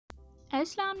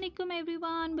अस्सलाम वालेकुम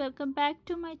everyone, welcome back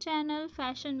to my channel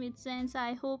fashion with sense.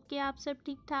 I hope कि आप सब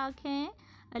ठीक ठाक हैं।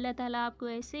 अल्लाह ताला आपको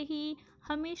ऐसे ही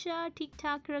हमेशा ठीक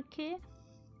ठाक रखे।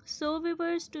 So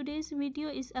viewers, today's video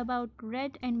is about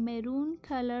red and maroon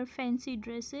colour fancy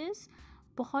dresses.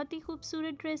 बहुत ही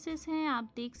खूबसूरत ड्रेसेस हैं,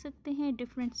 आप देख सकते हैं।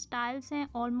 डिफरेंट स्टाइल्स हैं,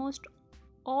 almost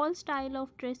all style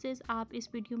of dresses आप इस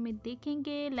वीडियो में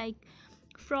देखेंगे, लाइक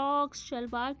फ्रॉक्स,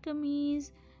 शलवार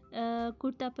कमीज़,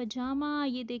 कुर्ता पजामा।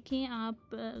 ये देखें आप,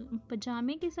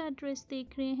 पजामे के साथ ड्रेस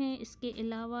देख रहे हैं। इसके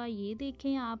अलावा ये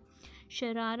देखें आप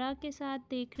शरारा के साथ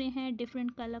देख रहे हैं।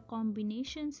 डिफरेंट कलर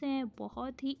कॉम्बिनेशंस हैं,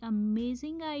 बहुत ही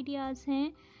अमेजिंग आइडियाज़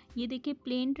हैं। ये देखिए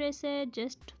प्लेन ड्रेस है,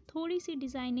 जस्ट थोड़ी सी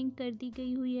डिज़ाइनिंग कर दी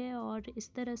गई हुई है और इस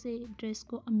तरह से ड्रेस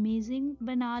को अमेजिंग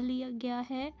बना लिया गया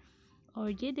है।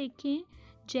 और ये देखें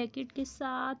जैकेट के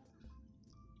साथ।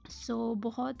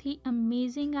 बहुत ही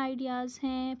अमेजिंग आइडियाज़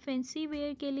हैं फैंसी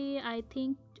वेयर के लिए। आई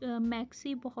थिंक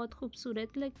मैक्सी बहुत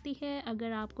खूबसूरत लगती है।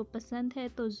 अगर आपको पसंद है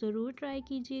तो ज़रूर ट्राई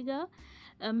कीजिएगा।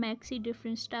 मैक्सी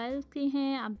डिफरेंट स्टाइल के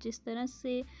हैं, आप जिस तरह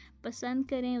से पसंद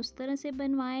करें उस तरह से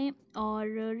बनवाएं। और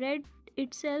रेड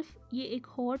इटसेल्फ ये एक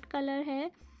हॉट कलर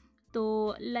है,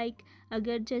 तो लाइक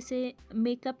अगर जैसे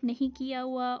मेकअप नहीं किया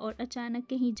हुआ और अचानक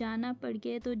कहीं जाना पड़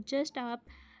गया तो जस्ट आप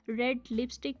रेड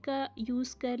लिपस्टिक का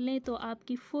यूज़ कर लें तो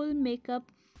आपकी फुल मेकअप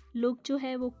लुक जो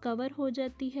है वो कवर हो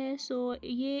जाती है।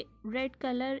 ये रेड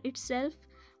कलर इटसेल्फ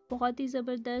बहुत ही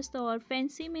ज़बरदस्त और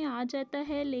फैंसी में आ जाता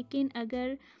है, लेकिन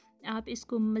अगर आप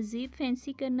इसको मज़ीद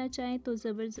फैंसी करना चाहें तो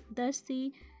ज़बरदस्त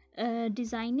सी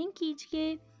डिज़ाइनिंग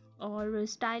कीजिए और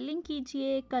स्टाइलिंग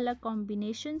कीजिए, कलर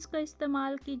कॉम्बिनेशंस का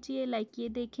इस्तेमाल कीजिए। लाइक ये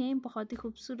देखें बहुत ही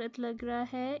खूबसूरत लग रहा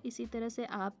है। इसी तरह से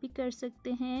आप भी कर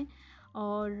सकते हैं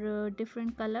और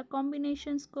डिफरेंट कलर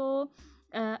कॉम्बिनेशंस को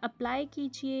अप्लाई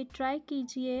कीजिए, ट्राई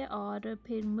कीजिए और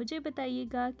फिर मुझे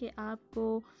बताइएगा कि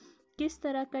आपको किस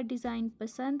तरह का डिज़ाइन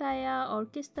पसंद आया और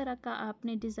किस तरह का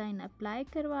आपने डिज़ाइन अप्लाई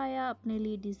करवाया, अपने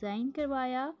लिए डिज़ाइन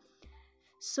करवाया।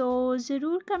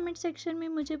 ज़रूर कमेंट सेक्शन में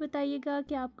मुझे बताइएगा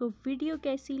कि आपको वीडियो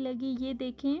कैसी लगी। ये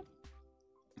देखें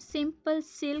सिंपल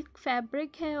सिल्क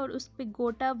फैब्रिक है और उस पर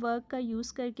गोटा वर्क का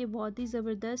यूज़ करके बहुत ही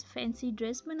ज़बरदस्त फैंसी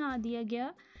ड्रेस बना दिया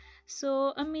गया।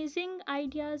 अमेजिंग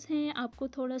आइडियाज़ हैं, आपको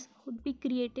थोड़ा सा खुद भी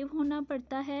क्रिएटिव होना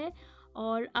पड़ता है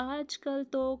और आजकल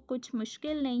तो कुछ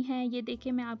मुश्किल नहीं है। ये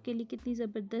देखिए मैं आपके लिए कितनी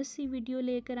ज़बरदस्त सी वीडियो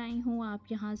लेकर आई हूँ। आप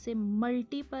यहाँ से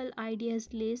मल्टीपल आइडियाज़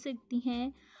ले सकती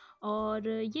हैं। और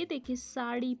ये देखिए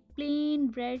sari, plane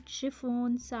red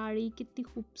chiffon sari कितनी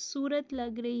खूबसूरत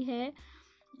लग रही है।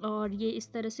 और ये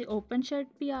इस तरह से ओपन शर्ट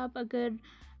भी आप अगर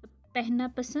पहनना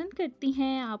पसंद करती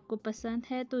हैं, आपको पसंद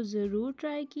है तो ज़रूर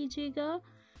ट्राई कीजिएगा।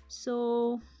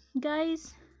 गाइस,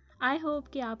 आई होप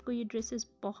कि आपको ये ड्रेसेस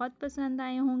बहुत पसंद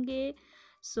आए होंगे।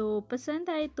 पसंद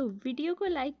आए तो वीडियो को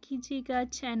लाइक कीजिएगा,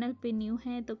 चैनल पे न्यू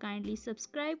हैं तो काइंडली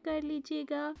सब्सक्राइब कर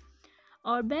लीजिएगा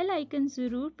और बेल आइकन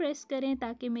ज़रूर प्रेस करें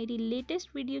ताकि मेरी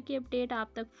लेटेस्ट वीडियो की अपडेट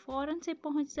आप तक फ़ौरन से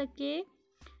पहुंच सके।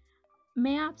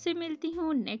 मैं आपसे मिलती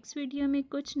हूँ नेक्स्ट वीडियो में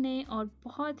कुछ नए और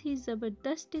बहुत ही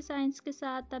ज़बरदस्त डिज़ाइंस के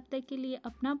साथ। तब तक के लिए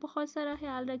अपना बहुत सारा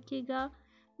ख्याल रखिएगा,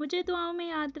 मुझे दुआओं में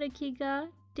याद रखिएगा।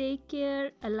 टेक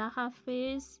केयर, अल्लाह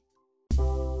हाफिज़।